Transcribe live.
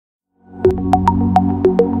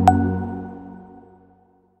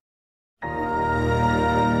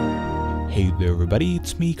Hey there everybody,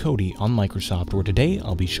 it's me Cody on Microsoft, where today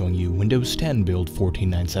I'll be showing you Windows 10 build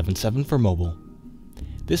 14977 for mobile.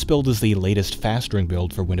 This build is the latest fast-ring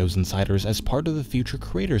build for Windows Insiders as part of the Future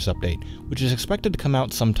Creators Update, which is expected to come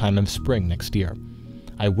out sometime in spring next year.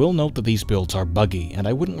 I will note that these builds are buggy, and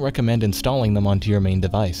I wouldn't recommend installing them onto your main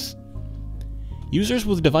device. Users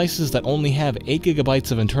with devices that only have 8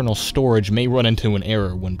 GB of internal storage may run into an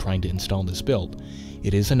error when trying to install this build.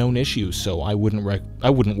 It is a known issue, so I wouldn't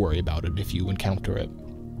worry about it if you encounter it.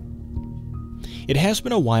 It has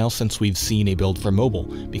been a while since we've seen a build for mobile,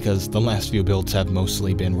 because the last few builds have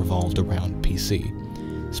mostly been revolved around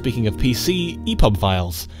PC. Speaking of PC, ePub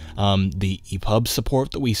files. The ePub support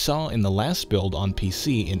that we saw in the last build on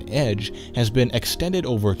PC in Edge has been extended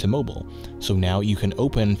over to mobile, so now you can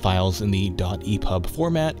open files in the .epub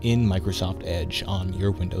format in Microsoft Edge on your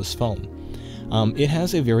Windows phone. It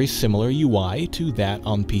has a very similar UI to that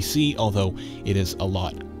on PC, although it is a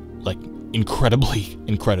lot, incredibly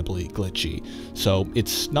glitchy. So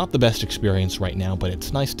it's not the best experience right now, but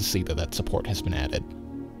it's nice to see that that support has been added.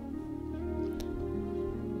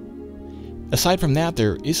 Aside from that,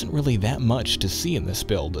 there isn't really that much to see in this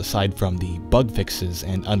build, aside from the bug fixes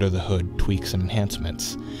and under-the-hood tweaks and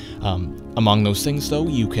enhancements. Among those things, though,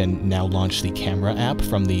 you can now launch the camera app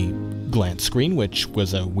from the glance screen, which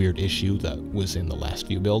was a weird issue that was in the last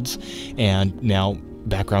few builds, and now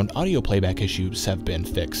background audio playback issues have been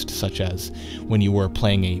fixed, such as when you were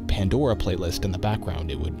playing a Pandora playlist in the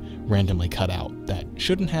background, it would randomly cut out. That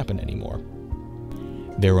shouldn't happen anymore.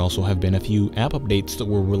 There also have been a few app updates that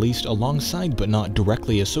were released alongside but not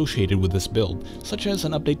directly associated with this build, such as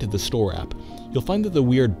an update to the Store app. You'll find that the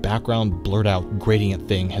weird background blurred out gradient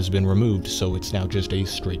thing has been removed, so it's now just a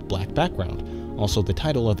straight black background. Also, the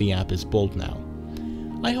title of the app is bold now.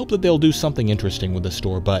 I hope that they'll do something interesting with the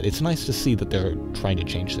Store, but it's nice to see that they're trying to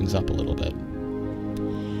change things up a little bit.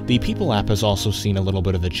 The People app has also seen a little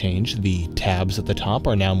bit of a change. The tabs at the top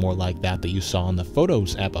are now more like that you saw in the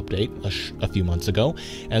Photos app update a few months ago,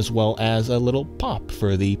 as well as a little pop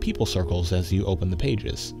for the People circles as you open the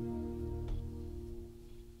pages.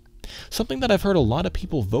 Something that I've heard a lot of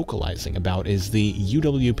people vocalizing about is the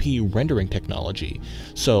UWP rendering technology,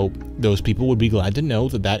 so those people would be glad to know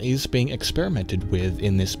that that is being experimented with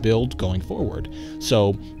in this build going forward.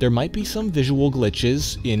 So there might be some visual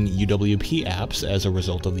glitches in UWP apps as a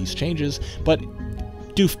result of these changes, but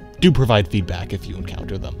do provide feedback if you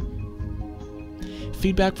encounter them.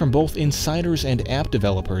 Feedback from both insiders and app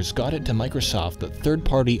developers got it to Microsoft that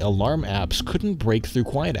third-party alarm apps couldn't break through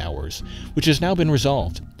quiet hours, which has now been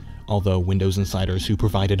resolved. Although Windows insiders who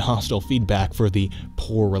provided hostile feedback for the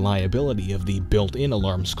poor reliability of the built-in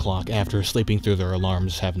alarms clock after sleeping through their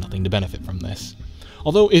alarms have nothing to benefit from this.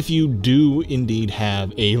 Although if you do indeed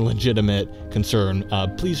have a legitimate concern,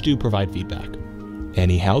 please do provide feedback.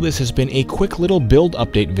 Anyhow, this has been a quick little build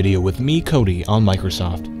update video with me, Cody, on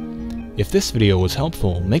Microsoft. If this video was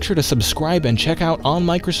helpful, make sure to subscribe and check out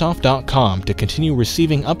onmicrosoft.com to continue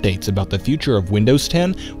receiving updates about the future of Windows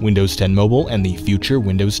 10, Windows 10 Mobile, and the future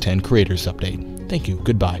Windows 10 Creators Update. Thank you,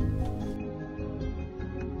 goodbye.